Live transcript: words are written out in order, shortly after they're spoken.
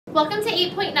Welcome to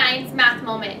 8.9's Math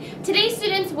Moment. Today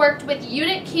students worked with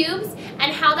unit cubes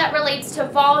and how that relates to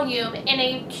volume in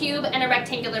a cube and a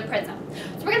rectangular prism.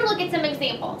 So we're going to look at some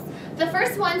examples. The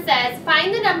first one says,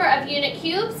 find the number of unit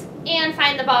cubes and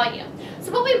find the volume.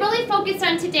 So what we really focused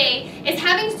on today is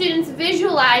having students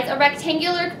visualize a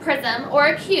rectangular prism or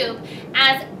a cube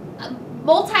as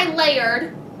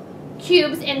multi-layered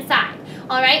cubes inside.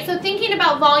 Alright, so thinking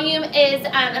about volume is,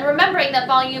 and remembering that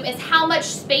volume is how much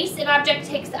space an object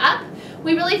takes up,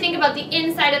 we really think about the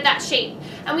inside of that shape.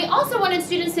 And we also wanted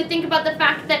students to think about the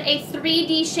fact that a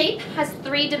 3D shape has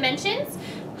 3 dimensions,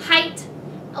 height,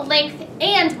 length,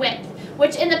 and width,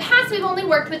 which in the past we've only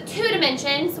worked with 2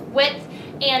 dimensions, width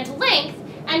and length,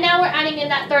 and now we're adding in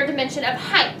that 3rd dimension of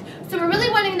height. So we're really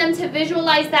wanting them to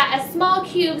visualize that as small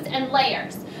cubes and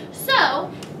layers. So,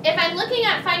 if I'm looking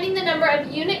at finding the number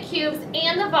of unit cubes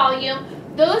and the volume,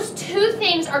 those 2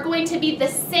 things are going to be the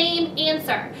same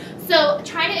answer. So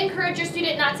try to encourage your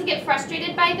student not to get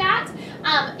frustrated by that.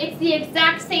 It's the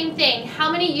exact same thing.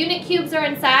 How many unit cubes are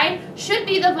inside should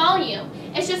be the volume.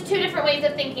 It's just 2 different ways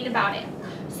of thinking about it.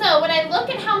 So when I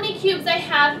look at how many cubes I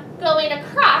have going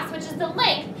across, which is the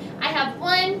length, I have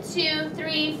 1, 2,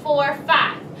 3, 4,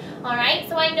 5. Alright,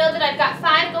 so I know that I've got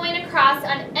 5 going across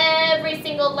on every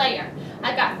single layer.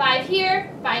 I've got 5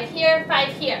 here, 5 here,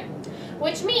 5 here,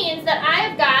 which means that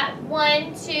I've got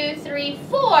 1, 2, 3,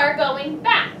 4 going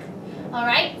back. All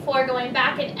right, 4 going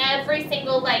back in every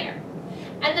single layer.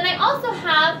 And then I also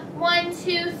have 1,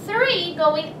 2, 3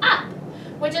 going up,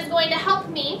 which is going to help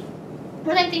me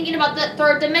when I'm thinking about the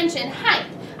 3rd dimension, height.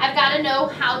 I've got to know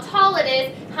how tall it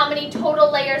is, how many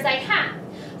total layers I have.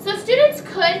 So students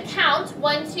could count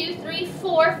 1, 2, 3,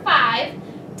 4, 5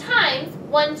 times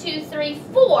 1, 2, 3,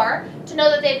 4 to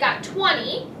know that they've got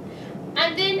 20,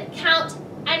 and then count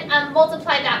and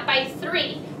multiply that by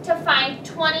 3 to find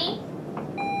 20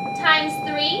 times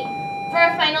 3 for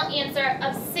a final answer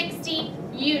of 60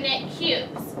 unit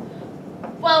cubes.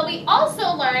 Well, we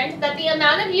also learned that the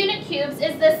amount of unit cubes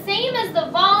is the same as the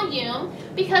volume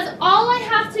because all I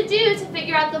have to do to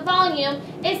figure out the volume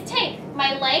is take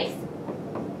my length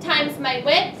times my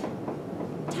width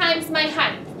times my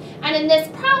height. And in this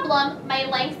problem, my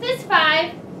length is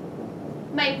 5,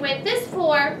 my width is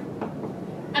 4,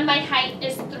 and my height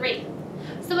is 3.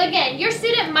 So again, your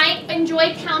student might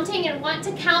enjoy counting and want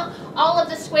to count all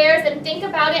of the squares and think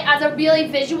about it as a really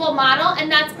visual model,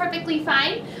 and that's perfectly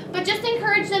fine. But just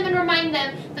encourage them and remind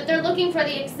them that they're looking for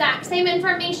the exact same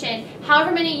information.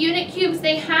 However many unit cubes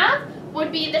they have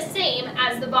would be the same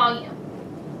as the volume.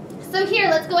 So here,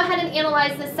 let's go ahead and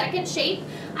analyze the second shape.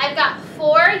 I've got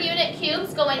 4 unit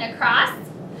cubes going across,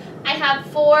 I have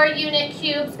 4 unit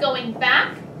cubes going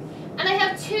back, and I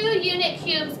have 2 unit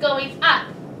cubes going up.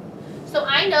 So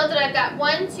I know that I've got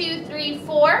 1, 2, 3,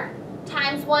 4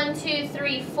 times 1, 2,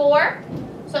 3, 4.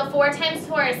 So 4 times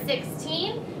 4 is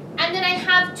 16. And then I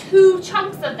have 2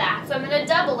 chunks of that. So I'm going to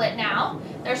double it now.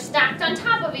 They're stacked on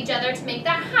top of each other to make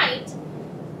that height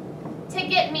to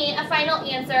get me a final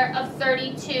answer of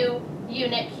 32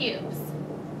 unit cubes,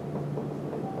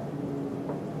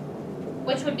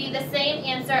 which would be the same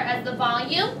answer as the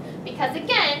volume, because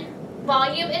again,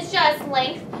 volume is just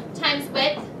length times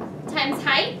width times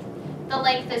height. The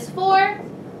length is 4,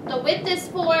 the width is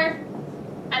 4,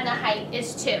 and the height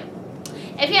is 2.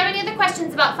 If you have any other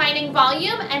questions about finding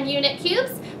volume and unit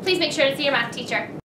cubes, please make sure to see your math teacher.